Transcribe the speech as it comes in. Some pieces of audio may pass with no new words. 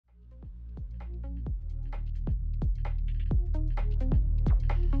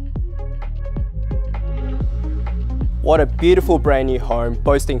What a beautiful brand new home,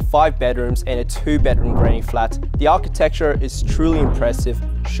 boasting 5 bedrooms and a 2-bedroom granny flat. The architecture is truly impressive,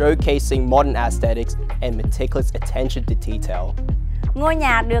 showcasing modern aesthetics and meticulous attention to detail. Ngôi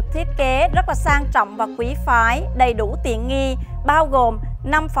nhà được thiết kế rất là sang trọng và quý phái, đầy đủ tiện nghi, bao gồm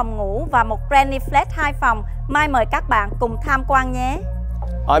 5 phòng ngủ và một granny flat 2 phòng. Mai mời các bạn cùng tham quan nhé.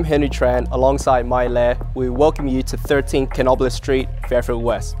 I'm Henry Tran, alongside my lair. We welcome you to 13 Canobolas Street, Fairfield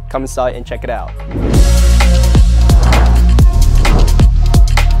West. Come inside and check it out.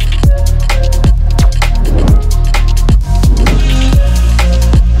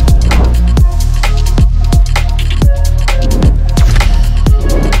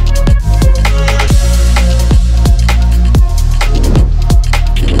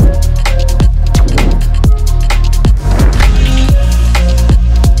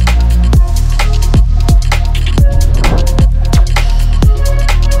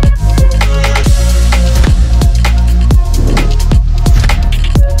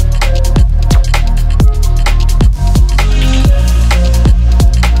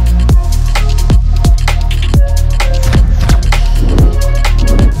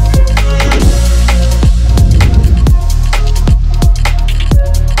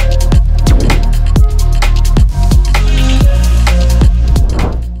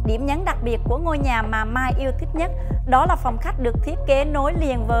 Của ngôi nhà mà Mai yêu thích nhất đó là phòng khách được thiết kế nối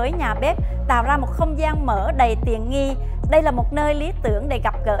liền với nhà bếp, tạo ra một không gian mở đầy tiện nghi. Đây là một nơi lý tưởng để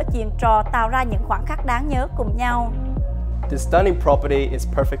gặp gỡ chuyện trò, tạo ra những khoảnh khắc đáng nhớ cùng nhau. This stunning property is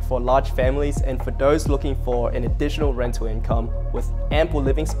perfect for large families and for those looking for an additional rental income. With ample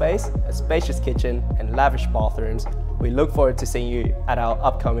living space, a spacious kitchen and lavish bathrooms, we look forward to seeing you at our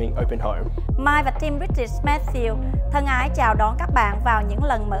upcoming open home. Mai và team British Matthew thân ái chào đón các bạn vào những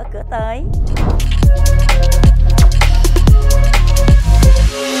lần mở cửa tới.